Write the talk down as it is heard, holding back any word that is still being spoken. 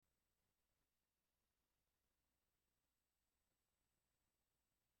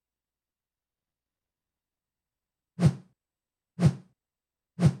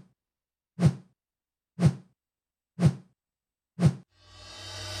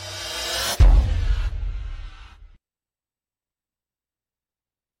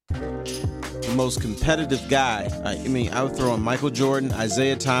most competitive guy. I would throw in Michael Jordan,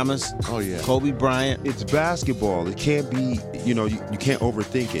 Isaiah Thomas, Oh, yeah. Kobe Bryant. It's basketball. It can't be, you can't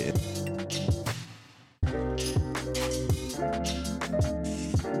overthink it.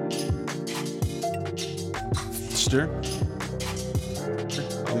 Sure.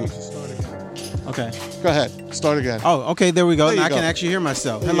 Okay. Go ahead. Start again. Oh, okay. There we go. There you Now I go. can actually hear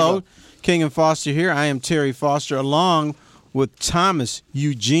myself. There you Hello, go. King and Foster here. I am Terry Foster, along with Thomas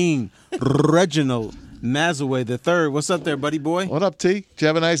Eugene Reginald Mazaway III. What's up there, buddy boy? What up, T? Did you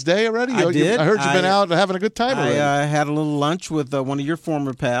have a nice day already? I did. I heard you've been out having a good time already. I had a little lunch with one of your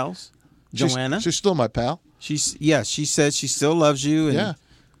former pals, Joanna. She's still my pal. She says she still loves you. And Yeah.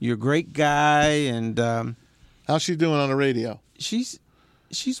 you're a great guy, and How's she doing on the radio?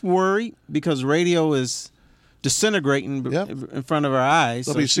 she's worried because radio is disintegrating Yep. in front of our eyes.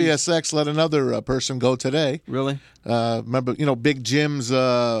 So she's- WCSX let another person go today. Really? Remember, Big Jim's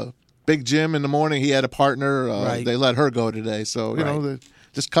Big Jim in the morning. He had a partner. Right. They let her go today. So Right. they're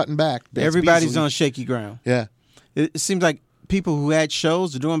just cutting back. That's Everybody's Beasley. on shaky ground. Yeah, It seems like people who had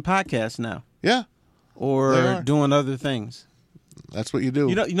shows are doing podcasts now yeah. They or are. doing other things. That's what you do.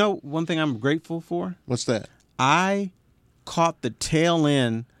 You know, one thing I'm grateful for. What's that? I caught the tail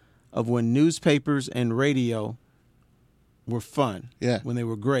end of when newspapers and radio were fun. Yeah. When they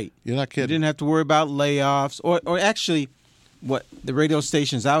were great. You're not You kidding. didn't have to worry about layoffs or actually what the radio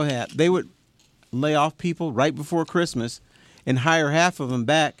stations I had, they would lay off people right before Christmas and hire half of them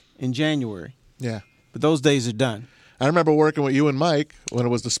back in January. Yeah. But those days are done. I remember working with you and Mike when it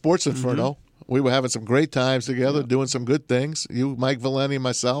was the Sports Inferno. We were having some great times together, doing some good things. You, Mike Valenti,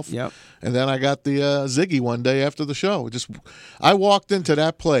 myself. Yep. And then I got the Ziggy one day after the show. I walked into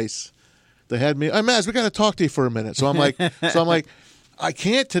that place. They had me. Hey, Maz, we got to talk to you for a minute. So I'm like, I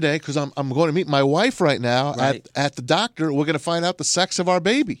can't today because I'm going to meet my wife right now Right. at the doctor. We're going to find out the sex of our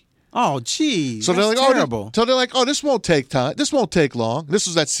baby. Oh, geez. So that's they're like, terrible. this won't take time. This won't take long. This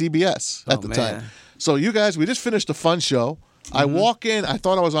was at CBS at Oh, the man. time. So you guys, we just finished a fun show. I walk in. I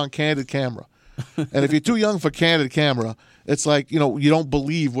thought I was on Candid Camera. And if you're too young for Candid Camera, it's like, you don't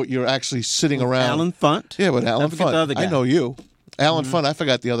believe what you're actually sitting around. Alan Funt. Yeah, with Alan I forget Funt. the other guy. I know you. Alan Funt, I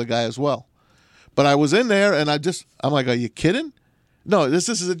forgot the other guy as well. But I was in there, and I'm like, are you kidding? No, this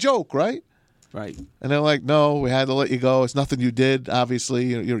is a joke, right? Right. And they're like, no, we had to let you go. It's nothing you did, obviously.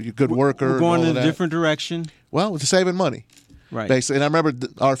 You're a good worker. We're and going all in of a that. different direction. Well, it's saving money, Right. basically. And I remember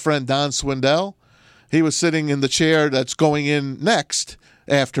our friend Don Swindell, he was sitting in the chair that's going in next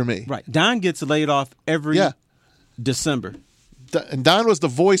after me. Right. Don gets laid off every Yeah. December. And Don was the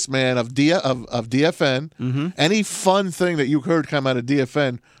voice man of DFN. Mm-hmm. Any fun thing that you heard come out of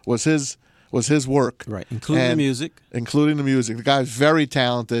DFN was his work. Right. Including the And- music. Including the music. The guy's very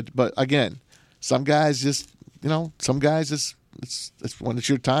talented, but again, some guys just, it's when it's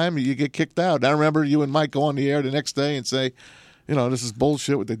your time, you get kicked out. And I remember you and Mike go on the air the next day and say, this is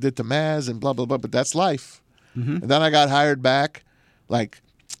bullshit what they did to Maz and blah, blah, blah, but that's life. Mm-hmm. And then I got hired back, like,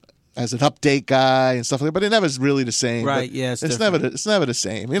 as an update guy and stuff like that, but it never is really the same. Right, But yeah, it's never different. it's never the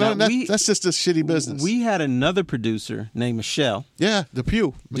same. Now, That's just a shitty business. We had another producer named Michelle Michelle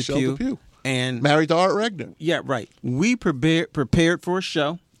Depew. and Married to Art Regner. yeah, right. We prepared for a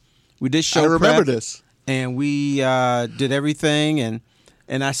show. We did show I remember prep, this. and we did everything,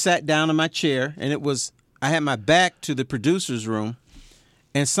 and I sat down in my chair, and I had my back to the producer's room,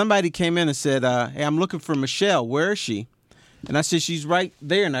 and somebody came in and said, "Hey, I'm looking for Michelle. Where is she?" And I said, "She's right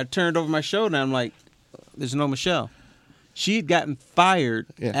there." And I turned over my shoulder, and I'm like, "There's no Michelle." She had gotten fired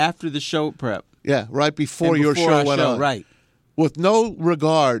Yeah. after the show prep. Yeah, right before and your before show our went on. Right. With no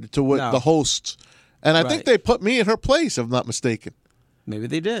regard to what No. the hosts. And I think Right. they put me in her place, if I'm not mistaken. Maybe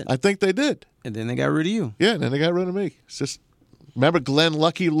they did. I think they did. And then they got rid of you. Yeah, and then they got rid of me. It's just, remember Glenn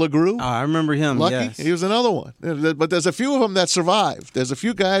Lucky LaGrew? Oh, I remember him, Lucky? yes. He was another one. But there's a few of them that survived. There's a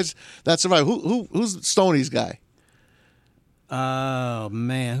few guys that survived. Who's Stoney's guy? Oh,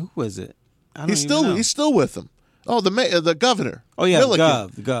 man. Who was it? I don't He's even know. still with them. Oh, the governor. Oh, yeah,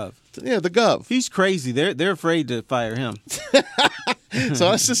 Milliken. the Gov. Yeah, the Gov. He's crazy. They're afraid to fire him.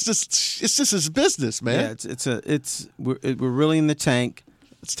 So it's just his business, man. Yeah, we're really in the tank.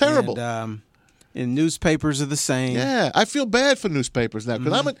 It's terrible. And newspapers are the same. Yeah, I feel bad for newspapers now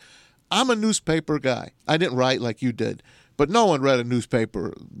because I'm a newspaper guy. I didn't write like you did, but no one read a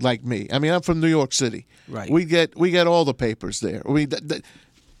newspaper like me. I mean, I'm from New York City. Right. We get all the papers there.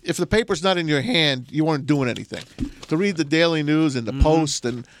 If the paper's not in your hand, you weren't doing anything. To read the Daily News and the Post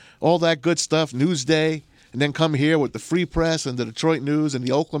and all that good stuff, Newsday, and then come here with the Free Press and the Detroit News and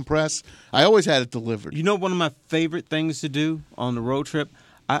the Oakland Press. I always had it delivered. You know, one of my favorite things to do on the road trip,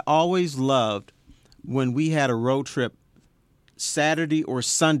 I always loved when we had a road trip Saturday or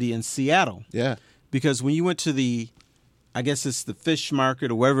Sunday in Seattle. Yeah. Because when you went to I guess it's the fish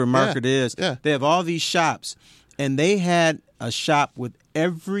market or whatever market it is, they have all these shops. And they had a shop with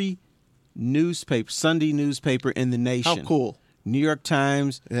every Sunday newspaper in the nation. How cool. New York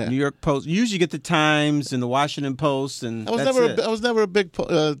Times, New York Post. You usually get the Times and the Washington Post, and I was never a big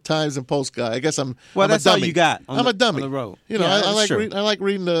Times and Post guy. I guess I'm. Well, I'm that's a dummy. all you got. I'm a dummy on the road. You know, I like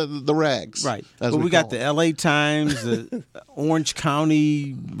reading the rags. Right. But we got the L.A. Times, the Orange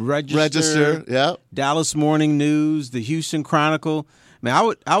County Register. Yeah. Dallas Morning News, the Houston Chronicle.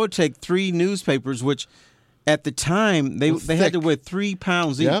 I would take 3 newspapers, which at the time they had to weigh 3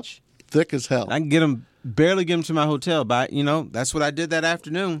 pounds each. Thick as hell. I can barely get them to my hotel, but that's what I did that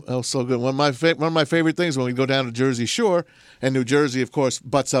afternoon. Oh, so good. One of my favorite things when we go down to Jersey Shore, and New Jersey, of course,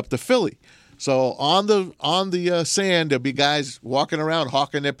 butts up to Philly. So on the sand, there'll be guys walking around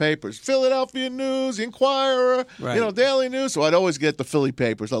hawking their papers. Philadelphia News, Inquirer, Daily News. So I'd always get the Philly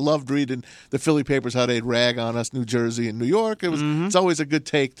papers. I loved reading the Philly papers, how they'd rag on us, New Jersey and New York. It's always a good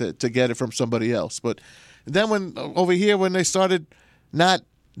take to get it from somebody else. But then when they started not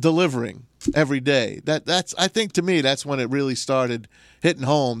delivering every day, that's I think to me that's when it really started hitting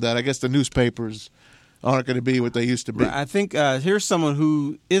home that I guess the newspapers aren't going to be what they used to be. I think here's someone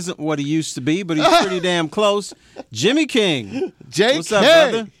who isn't what he used to be, but he's pretty damn close. Jimmy King. JK. What's up,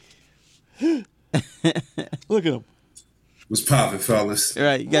 brother? Look at him. What's poppin', fellas?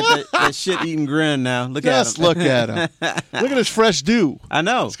 Right, you got that shit-eating grin now. Look at him. Look at him. Look at his fresh dew. I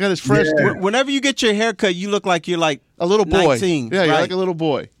know. He's got his fresh dew. Whenever you get your haircut, you look like you're like a little boy. 19. Yeah, you're like a little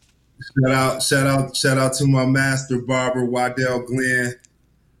boy. Shout out to my master barber, Waddell Glenn,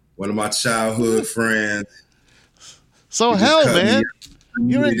 one of my childhood friends. So hell, man,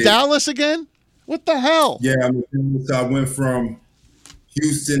 you're in Dallas again? What the hell? Yeah, I went from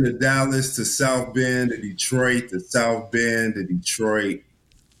Houston to Dallas to South Bend to Detroit to South Bend to Detroit,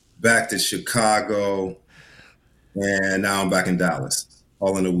 back to Chicago, and now I'm back in Dallas,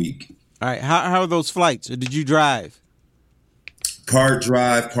 all in a week. All right, how are those flights? Or did you drive? Part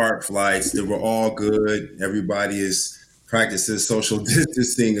drive, part flights. They were all good. Everybody is practicing social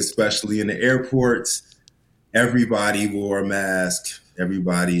distancing, especially in the airports. Everybody wore a mask.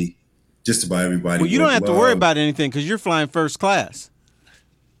 Just about everybody. Well, you don't have to worry about anything because you're flying first class.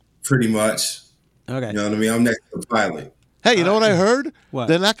 Pretty much. Okay. You know what I mean? I'm next to the pilot. Hey, you know what I heard? What?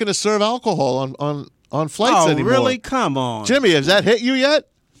 They're not going to serve alcohol on flights anymore. Oh, really? Come on. Jimmy, has that hit you yet?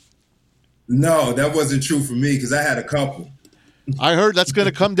 No, that wasn't true for me because I had a couple. I heard that's going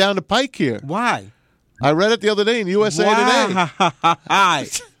to come down the pike here. Why? I read it the other day in USA Today.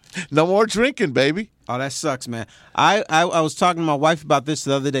 No more drinking, baby. Oh, that sucks, man. I was talking to my wife about this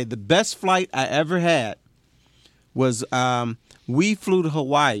the other day. The best flight I ever had was we flew to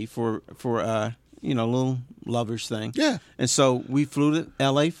Hawaii for a little lovers thing. Yeah. And so we flew to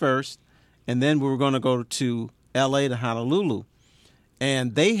L.A. first, and then we were going to go to L.A. to Honolulu.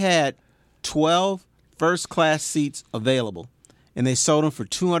 And they had 12 first-class seats available, and they sold them for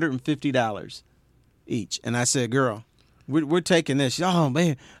 $250 each. And I said, girl, we're taking this. She said, oh,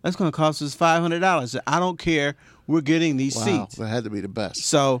 man, that's going to cost us $500. I said, I don't care. We're getting these seats. That had to be the best.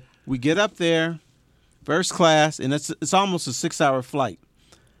 So we get up there, first class, and it's almost a 6-hour flight.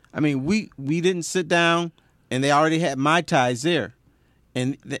 I mean, we didn't sit down, and they already had Mai Tais there.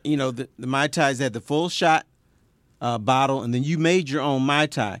 And, the Mai Tais had the full shot bottle, and then you made your own Mai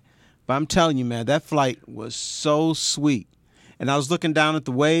Tai. But I'm telling you, man, that flight was so sweet. And I was looking down at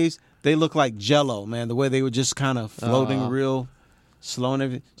the waves. They looked like Jell-O, man, the way they were just kind of floating real slow and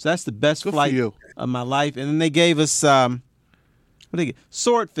everything. So that's the best flight of my life. And then they gave us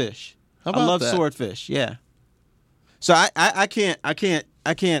swordfish. How about I love that? swordfish. Yeah. So I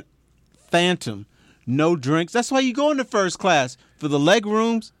can't phantom no drinks. That's why you go into first class, for the leg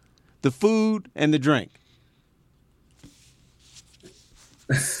rooms, the food, and the drink.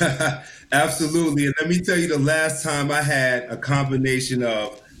 Absolutely. And let me tell you, the last time I had a combination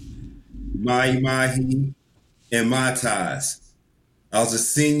of mahi and Mai Tais. I was a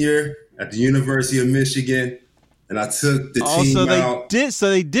senior at the University of Michigan, and I took the team out. So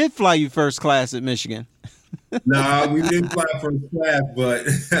they did fly you first class at Michigan. No, we didn't fly first class, but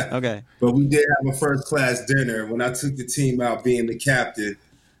okay. But we did have a first class dinner. When I took the team out, being the captain,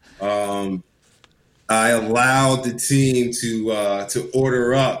 I allowed the team to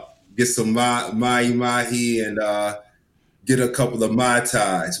order up, get some mahi and get a couple of Mai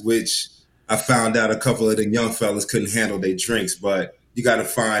Tais, which I found out a couple of the young fellas couldn't handle their drinks, but you got to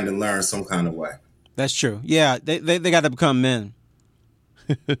find and learn some kind of way. That's true. Yeah, they got to become men.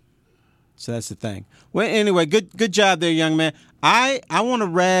 So that's the thing. Well, anyway, good job there, young man. I want to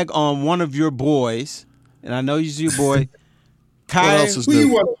rag on one of your boys, and I know he's your boy, else is Who you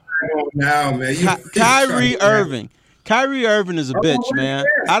new? want to bring on now, man? Kyrie Irving. Kyrie Irving is a bitch, man.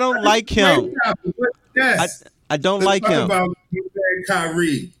 I don't like him. Yes. I don't Let's like talk him. about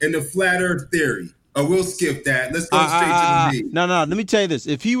Kyrie and the flat Earth theory. We'll skip that. Let's go straight to the meat. No. Let me tell you this: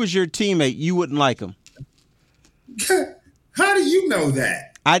 if he was your teammate, you wouldn't like him. How do you know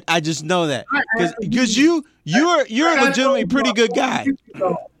that? I just know that because you're a legitimately pretty good guy.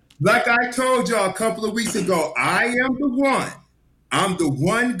 Like I told y'all a couple of weeks ago, I am the one. I'm the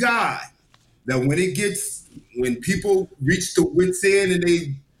one guy that when people reach the wits end and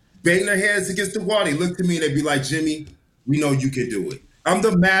they bang their heads against the wall, they look to me and they be like, Jimmy, we know you can do it. I'm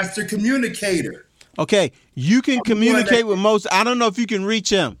the master communicator. Okay, you can communicate with most. I don't know if you can reach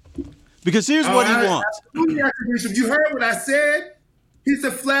him because here's what he wants. Absolutely, I can reach him. You heard what I said? He's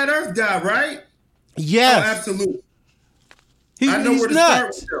a flat Earth guy, right? Yes, Oh, absolutely. I know where he's to start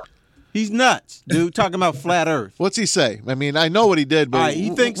nuts. with him. He's nuts, dude. Talking about flat Earth. What's he say? I mean, I know what he did, but All right,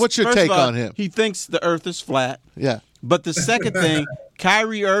 he thinks, what's your first take of all, on him? He thinks the Earth is flat. Yeah. But the second thing,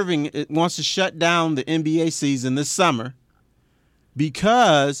 Kyrie Irving wants to shut down the NBA season this summer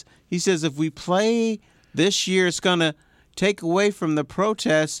because he says if we play this year, it's going to take away from the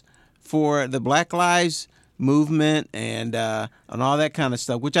protests for the Black Lives movement and all that kind of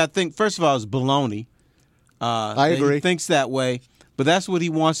stuff, which I think, first of all, is baloney. I agree. He thinks that way, but that's what he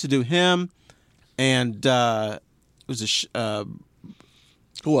wants to do. Him and it was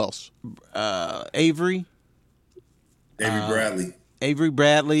Who else? Avery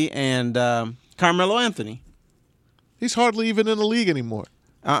Bradley, and Carmelo Anthony. He's hardly even in the league anymore.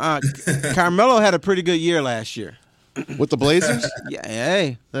 Carmelo had a pretty good year last year. With the Blazers? Yeah,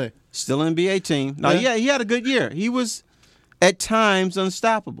 hey, still NBA team. No, Yeah. he had a good year. He was at times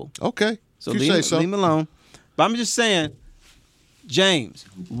unstoppable. Okay. So if you leave, say so. leave him alone. But I'm just saying, James,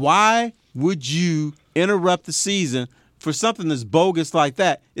 why would you interrupt the season for something that's bogus like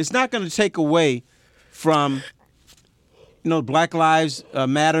that? It's not going to take away from Black Lives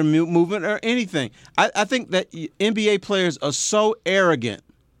Matter movement or anything. I think that NBA players are so arrogant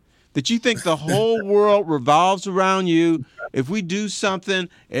that you think the whole world revolves around you. If we do something,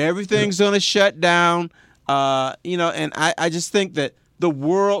 everything's going to shut down. And I just think that the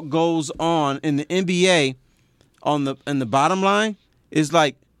world goes on in the NBA in the bottom line is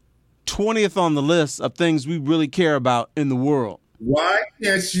like 20th on the list of things we really care about in the world. Why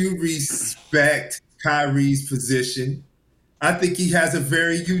can't you respect Kyrie's position? I think he has a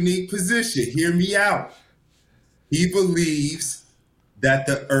very unique position. Hear me out. He believes that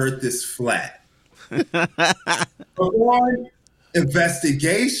the earth is flat. Upon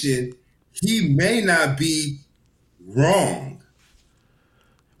investigation, he may not be wrong.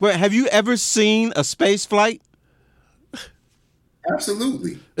 Well, have you ever seen a space flight?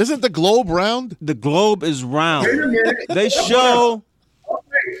 Absolutely. Isn't the globe round? The globe is round. Wait a minute. They show.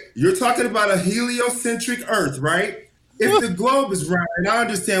 Okay. You're talking about a heliocentric Earth, right? If the globe is round, and I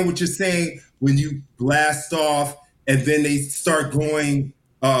understand what you're saying when you blast off and then they start going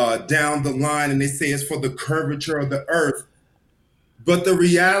down the line and they say it's for the curvature of the Earth. But the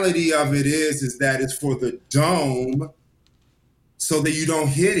reality of it is that it's for the dome so that you don't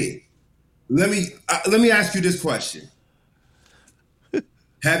hit it. Let me ask you this question.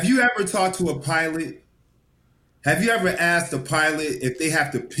 Have you ever talked to a pilot? Have you ever asked a pilot if they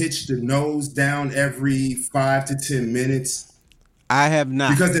have to pitch the nose down every 5 to 10 minutes? I have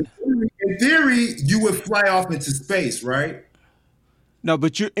not. Because in theory, you would fly off into space, right? No,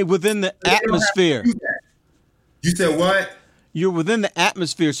 but you're within the atmosphere. You said what? You're within the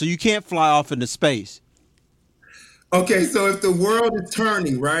atmosphere, so you can't fly off into space. Okay, so if the world is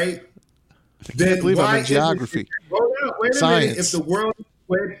turning, right? Then I believe I'm in geography. Hold on, wait a Science. minute.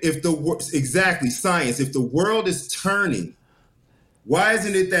 Exactly, science. If the world is turning, why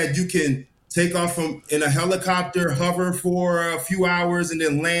isn't it that you can take off in a helicopter, hover for a few hours, and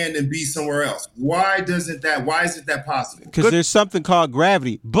then land and be somewhere else? Why isn't that possible? Because there's something called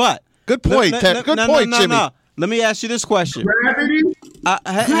gravity. But Good point, Ted. Good point, Jimmy. No. Let me ask you this question. Gravity?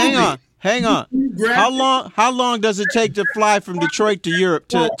 Hang on. How long does it take to fly from Detroit to Europe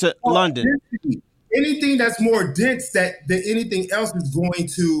to London? Anything that's more dense than anything else is going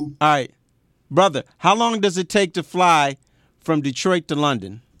to. All right, brother. How long does it take to fly from Detroit to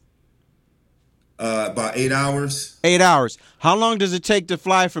London? About 8 hours. 8 hours. How long does it take to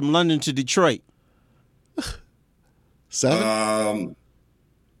fly from London to Detroit? 7?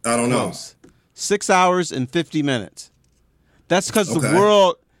 I don't know. 6 hours and 50 minutes. That's because the Okay.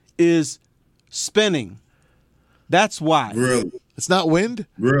 world is spinning. That's why. Really? It's not wind?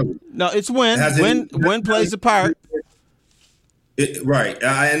 Really? No, it's wind. Has it- Wind plays a part. Right.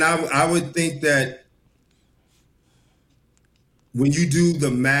 And I would think that when you do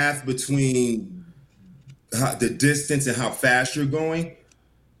the math between the distance and how fast you're going,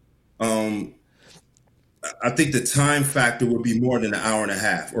 I think the time factor would be more than an hour and a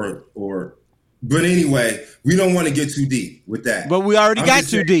half or but anyway, we don't want to get too deep with that. But we already got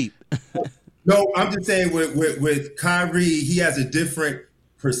too deep. No, I'm just saying with Kyrie, he has a different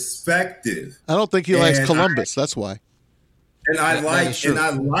perspective. I don't think he likes Columbus. That's why. And I like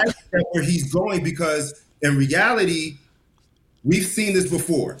that where he's going, because in reality, we've seen this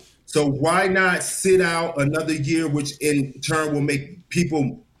before. So why not sit out another year, which in turn will make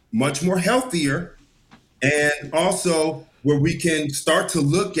people much more healthier, and also where we can start to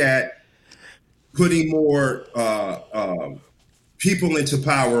look at putting more people into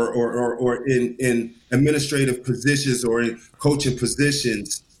power or in administrative positions or in coaching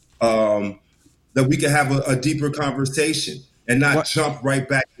positions, that we can have a deeper conversation and not jump right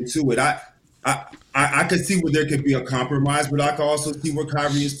back into it. I could see where there could be a compromise, but I can also see where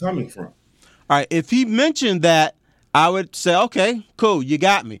Kyrie is coming from. All right, if he mentioned that, I would say, okay, cool, you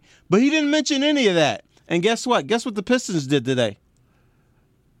got me. But he didn't mention any of that. And guess what? Guess what the Pistons did today?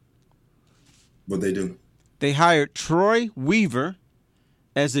 What they do? They hired Troy Weaver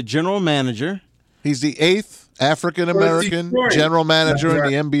as the general manager. He's the 8th African-American general manager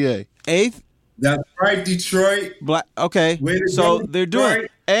in the NBA. 8th? That's right, Detroit. Black. Okay, so they're doing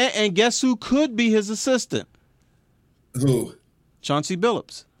it. And guess who could be his assistant? Who? Chauncey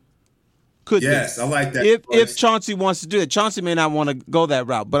Billups. Could yes, be. I like that. If Chauncey wants to do it. Chauncey may not want to go that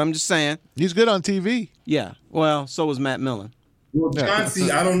route, but I'm just saying. He's good on TV. Yeah, well, so was Matt Millen. Well,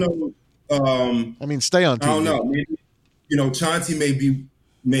 Chauncey, I don't know. I mean, stay on TV. I don't know. Maybe, Chauncey may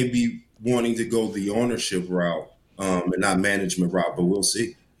be wanting to go the ownership route and not management route, but we'll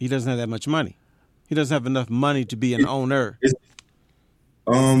see. He doesn't have that much money. He doesn't have enough money to be an owner.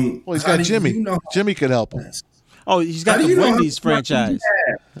 Well, he's got Jimmy. Jimmy could help him. Oh, he's got the Wendy's franchise.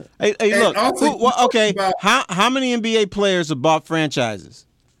 Hey, look. Okay, how many NBA players have bought franchises?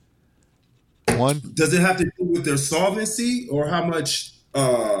 One. Does it have to do with their solvency or how much?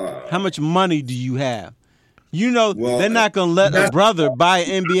 How much money do you have? They're not going to let a brother buy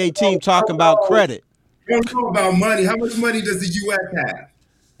an NBA team talking about credit. You don't know about money. How much money does the U.S.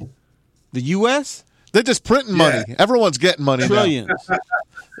 have? The U.S.? They're just printing money. Everyone's getting money Trillions. now.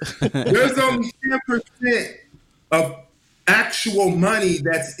 There's only 10% of actual money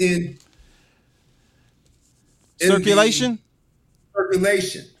that's in circulation.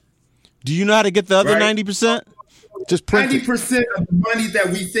 Circulation. Do you know how to get the other 90%? Just print 90% of the money that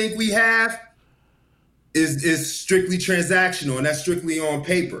we think we have is strictly transactional, and that's strictly on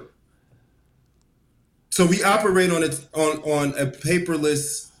paper. So we operate on a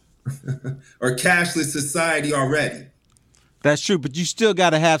paperless or cashless society already. That's true, but you still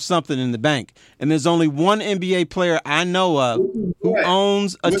got to have something in the bank. And there's only one NBA player I know of who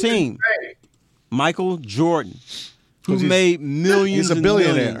owns a team, Michael Jordan, who made millions. He's a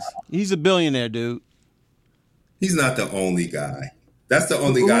billionaire. Millions. He's a billionaire, dude. He's not the only guy. That's the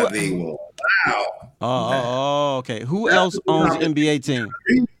only guy they will allow. Oh, okay. Who else owns an NBA team?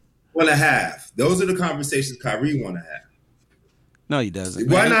 Want to have. Those are the conversations Kyrie want to have. No, he doesn't.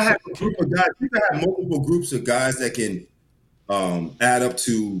 Why not have a group of guys? You can have multiple groups of guys that can add up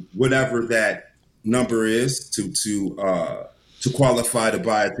to whatever that number is to qualify to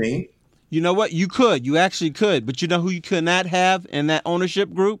buy a team. You know what? You could. You actually could. But you know who you could not have in that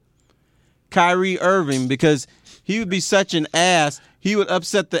ownership group? Kyrie Irving, because he would be such an ass. He would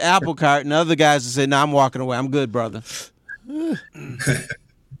upset the apple cart, and other guys would say, "No, I'm walking away. I'm good, brother."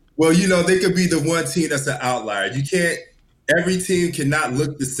 Well, they could be the one team that's an outlier. Every team cannot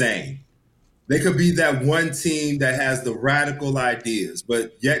look the same. They could be that one team that has the radical ideas,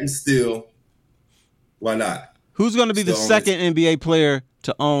 but yet and still, why not? Who's going to be the second NBA player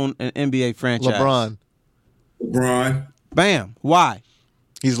to own an NBA franchise? LeBron. Bam. Why?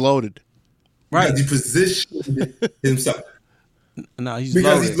 He's loaded. Right. Because he positioned himself. No, he's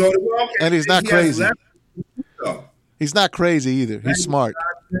because loaded. He's loaded. Well, okay. And he's not crazy. So. He's not crazy either. He's smart.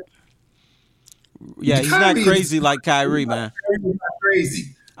 Yeah, he's not crazy like Kyrie, man. He's not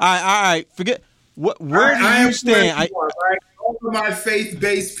crazy. All right. Forget. Where do you stand? All of my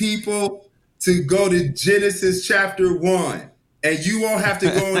faith-based people to go to Genesis chapter 1, and you won't have to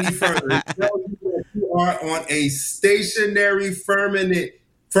go any further. It tells you that you are on a stationary firmament.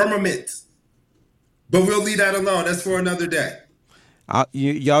 But we'll leave that alone. That's for another day.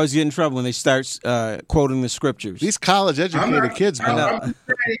 You always get in trouble when they start quoting the scriptures. These college-educated kids, man.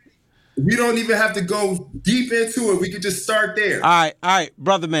 We don't even have to go deep into it. We could just start there. All right,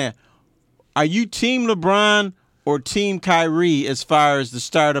 brother man. Are you Team LeBron or Team Kyrie as far as the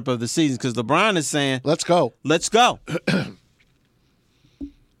startup of the season? Because LeBron is saying, let's go. Let's go.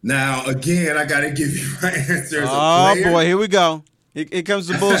 Now, again, I got to give you my answer as a Oh player. boy, here we go. Here comes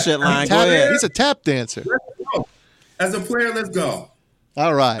the bullshit line. Go ahead. He's a tap dancer. Let's go. As a player, let's go.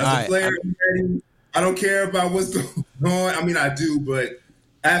 All right. As a player, I'm ready. I don't care about what's going on. I mean, I do, but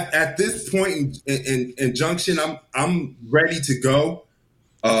at this point in junction, I'm ready to go.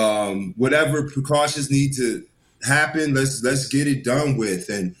 Whatever precautions need to happen, let's get it done with.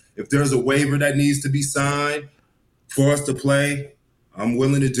 And if there's a waiver that needs to be signed for us to play, I'm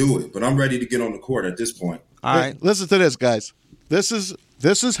willing to do it. But I'm ready to get on the court at this point. All right. Listen to this, guys. This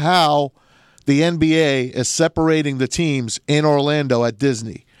is how the NBA is separating the teams in Orlando at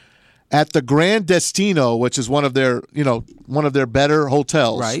Disney. At the Grand Destino, which is one of their better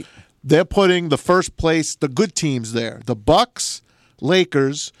hotels, Right. They're putting the first place, the good teams there. The Bucks,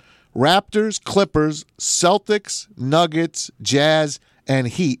 Lakers, Raptors, Clippers, Celtics, Nuggets, Jazz, and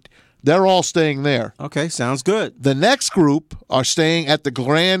Heat. They're all staying there. Okay, sounds good. The next group are staying at the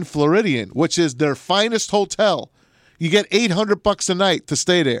Grand Floridian, which is their finest hotel. You get $800 a night to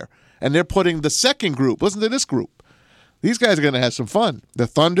stay there. And they're putting the second group. Listen to this group. These guys are going to have some fun. The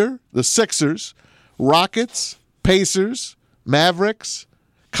Thunder, the Sixers, Rockets, Pacers, Mavericks,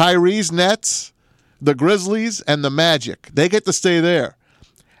 Kyrie's Nets, the Grizzlies, and the Magic. They get to stay there.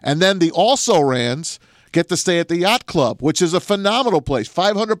 And then the also-rans get to stay at the Yacht Club, which is a phenomenal place.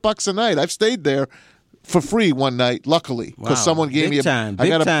 $500 a night. I've stayed there for free one night, luckily, because Wow. someone gave Big me a time, I big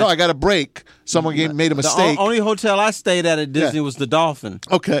got a time. no, I got a break. Someone made a mistake. The only hotel I stayed at Disney was the Dolphin.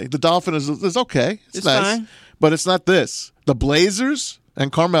 Okay, the Dolphin is okay. It's nice, fine. but it's not this. The Blazers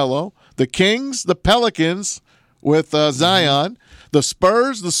and Carmelo, the Kings, the Pelicans with Zion, the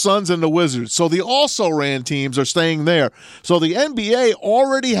Spurs, the Suns, and the Wizards. So the also-ran teams are staying there. So the NBA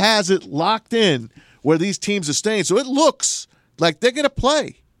already has it locked in where these teams are staying. So it looks like they're going to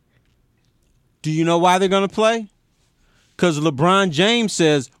play. Do you know why they're going to play? Because LeBron James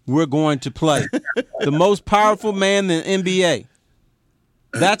says we're going to play. The most powerful man in the NBA.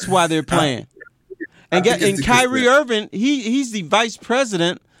 That's why they're playing. And Kyrie Irving, he's the vice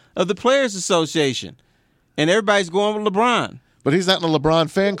president of the Players Association. And everybody's going with LeBron. But he's not in the LeBron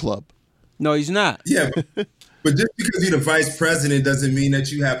fan club. No, he's not. Yeah, but just because you're the vice president doesn't mean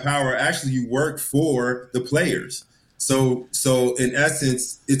that you have power. Actually, you work for the players. So in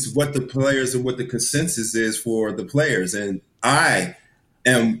essence, it's what the players and what the consensus is for the players. And I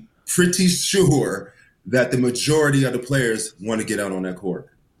am pretty sure that the majority of the players want to get out on that court.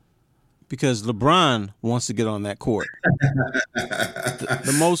 Because LeBron wants to get on that court.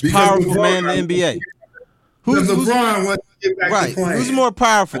 the most Because powerful LeBron- man in the NBA. Because LeBron wants to get back to playing. Who's more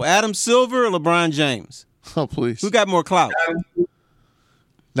powerful, Adam Silver or LeBron James? Oh, please. Who got more clout?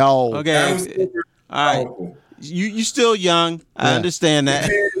 No. Okay. Adam Silver, All right. powerful. You still young. I Yeah. understand that.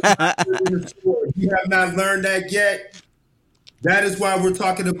 You have not learned that yet. That is why we're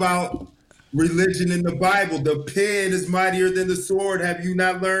talking about religion in the Bible. The pen is mightier than the sword. Have you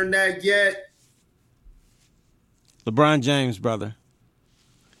not learned that yet? LeBron James, brother.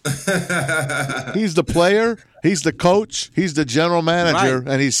 He's the player, he's the coach, he's the general manager,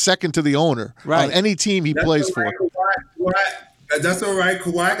 Right. and he's second to the owner Right. on any team he plays all right, for. Kawhi. That's all right.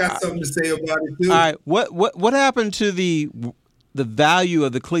 Kawhi got something to say about it too. All right. What happened to the value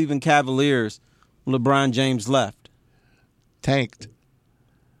of the Cleveland Cavaliers when LeBron James left? Tanked.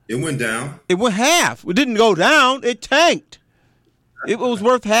 It went down. It went half. It didn't go down. It tanked. It was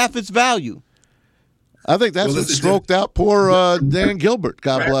worth half its value. I think that's Well, what listen, stroked out poor Dan Gilbert.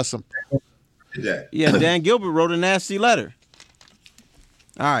 God bless him. Yeah. Yeah, Dan Gilbert wrote a nasty letter.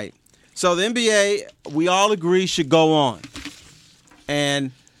 All right. So the NBA, we all agree, should go on.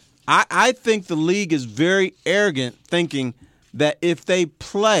 And I think the league is very arrogant thinking that if they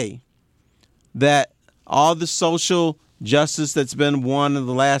play, that all the social justice that's been won in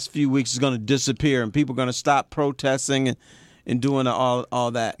the last few weeks is going to disappear and people are going to stop protesting and doing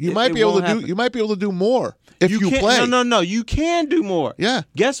all that. You might be able to do more if you can't- play. No. You can do more. Yeah.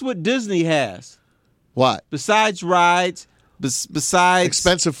 Guess what Disney has? What? Besides rides, besides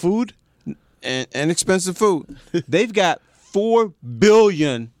Expensive food? and expensive food, they've got 4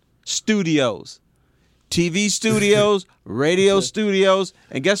 billion studios, TV studios, radio studios,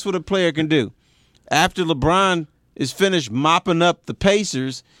 and guess what a player can do? After LeBron is finished mopping up the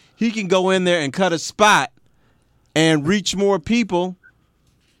Pacers, he can go in there and cut a spot and reach more people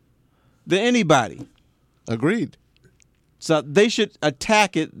than anybody. Agreed. So they should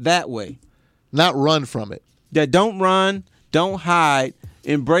attack it that way. Not run from it. That don't run, don't hide,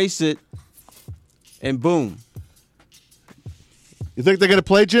 embrace it, and boom. You think they're going to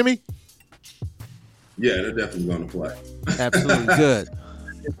play, Jimmy? Yeah, they're definitely going to play. Absolutely good.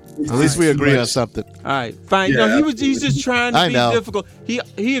 At least we agree on something. All right, fine. Yeah, He's just trying to I be know. difficult.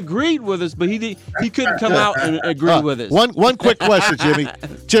 He agreed with us, but he couldn't come out and agree with us. One quick question, Jimmy.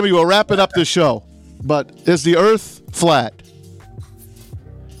 Jimmy, we'll wrap it up the show. But is the Earth flat?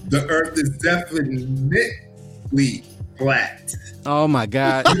 The Earth is definitely flat. Oh my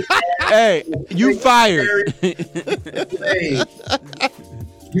God! Hey, you fired. Plane.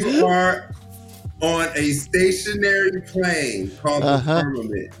 You are on a stationary plane called the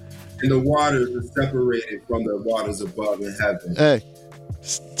firmament, and the waters are separated from the waters above in heaven. Hey,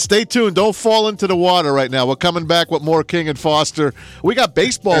 stay tuned. Don't fall into the water right now. We're coming back with more King and Foster. We got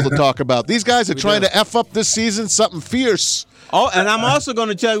baseball to talk about. These guys are trying to F up this season, something fierce. Oh, and I'm also going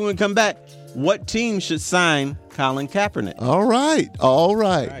to tell you when we come back what team should sign Colin Kaepernick. All right.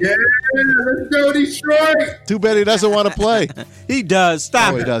 Yeah, let's go Detroit. Too bad he doesn't want to play. He does.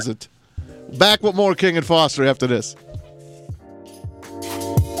 Stop No, it. he doesn't. Back with more King and Foster after this.